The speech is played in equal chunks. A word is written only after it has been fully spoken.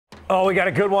Oh, we got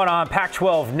a good one on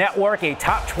Pac-12 Network, a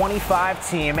top 25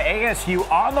 team,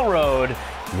 ASU on the road.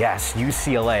 Yes,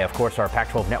 UCLA. Of course, our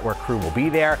Pac-12 Network crew will be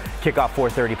there. Kickoff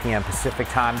 4:30 p.m. Pacific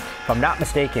time. If I'm not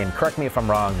mistaken, correct me if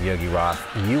I'm wrong, Yogi, Roth,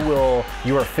 you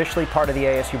are officially part of the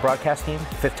ASU broadcast team?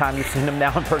 Fifth time you've seen them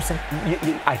now in person?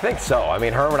 I think so. I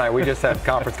mean, Herm and I, we just have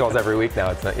conference calls every week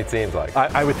now, it seems like.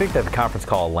 I would think that the conference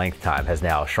call length time has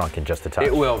now shrunken just a touch.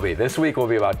 It will be. This week will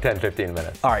be about 10, 15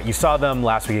 minutes. All right, you saw them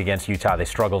last week against Utah. They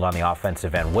struggled on the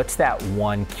offensive end. What's that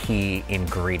one key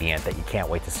ingredient that you can't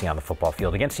wait to see on the football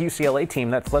field against a UCLA team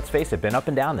that's, let's face it, been up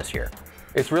and down this year?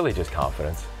 It's really just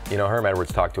confidence. You know, Herm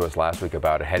Edwards talked to us last week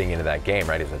about heading into that game,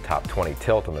 right? It was a top 20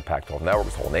 tilt on the Pac-12 Network.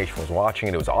 This whole nation was watching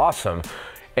it. It was awesome.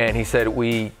 And he said,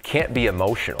 we can't be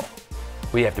emotional.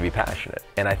 We have to be passionate.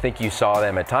 And I think you saw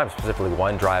them at times, specifically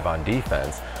one drive on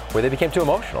defense, where they became too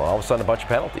emotional. All of a sudden, a bunch of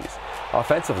penalties.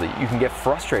 Offensively, you can get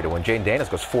frustrated when Jaden Daniels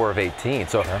goes 4 of 18.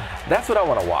 So that's what I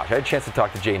want to watch. I had a chance to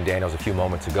talk to Jaden Daniels a few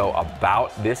moments ago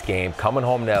about this game, coming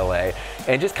home to LA,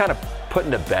 and just kind of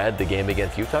putting to bed the game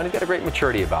against Utah. And he's got a great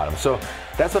maturity about him. So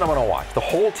that's what I want to watch. The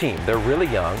whole team, they're really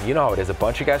young. You know how it is. A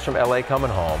bunch of guys from LA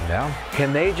coming home. Yeah.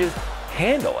 Can they just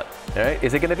handle it? Right?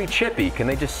 Is it going to be chippy? Can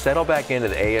they just settle back into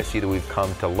the ASU that we've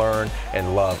come to learn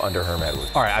and love under Herm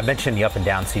Edwards? All right, I mentioned the up and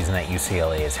down season that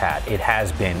UCLA has had. It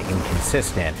has been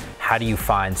inconsistent. How do you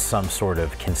find some sort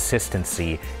of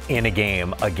consistency in a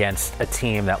game against a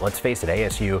team that, let's face it,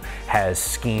 ASU has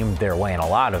schemed their way in a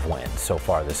lot of wins so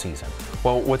far this season?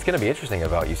 Well, what's going to be interesting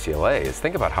about UCLA is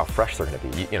think about how fresh they're going to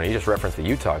be. You know, you just referenced the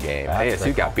Utah game.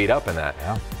 ASU got beat up in that.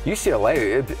 Yeah.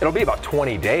 UCLA, it'll be about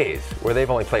 20 days where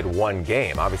they've only played one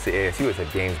game. Obviously, ASU has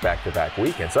had games back-to-back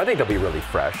weekends, so I think they'll be really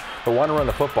fresh. They want to run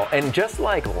the football. And just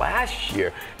like last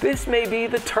year, this may be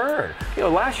the turn. You know,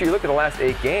 last year, you look at the last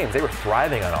 8 games, they were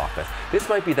thriving on offense. This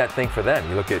might be that thing for them.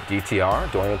 You look at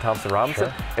DTR, Dorian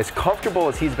Thompson-Robinson, sure. As comfortable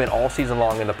as he's been all season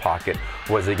long in the pocket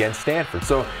was against Stanford.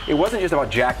 So it wasn't just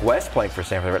about Jack West playing for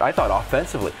Stanford. I thought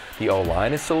offensively, the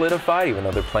O-line is solidified, even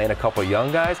though they're playing a couple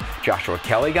young guys. Joshua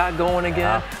Kelly got going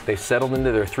again. Yeah. They've settled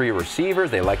into their 3 receivers.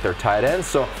 They like their tight ends.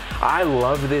 So I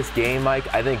love this game,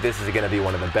 Mike. I think this is going to be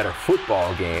one of the better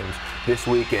football games this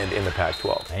weekend in the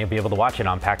Pac-12. And you'll be able to watch it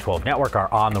on Pac-12 Network.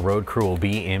 Our on-the-road crew will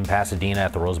be in Pasadena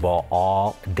at the Rose Bowl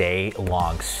all day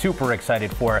long. Super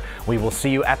excited for it. We will see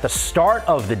you at the start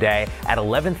of the day at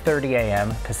 11:30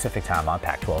 a.m. Pacific time on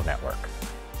Pac-12 Network.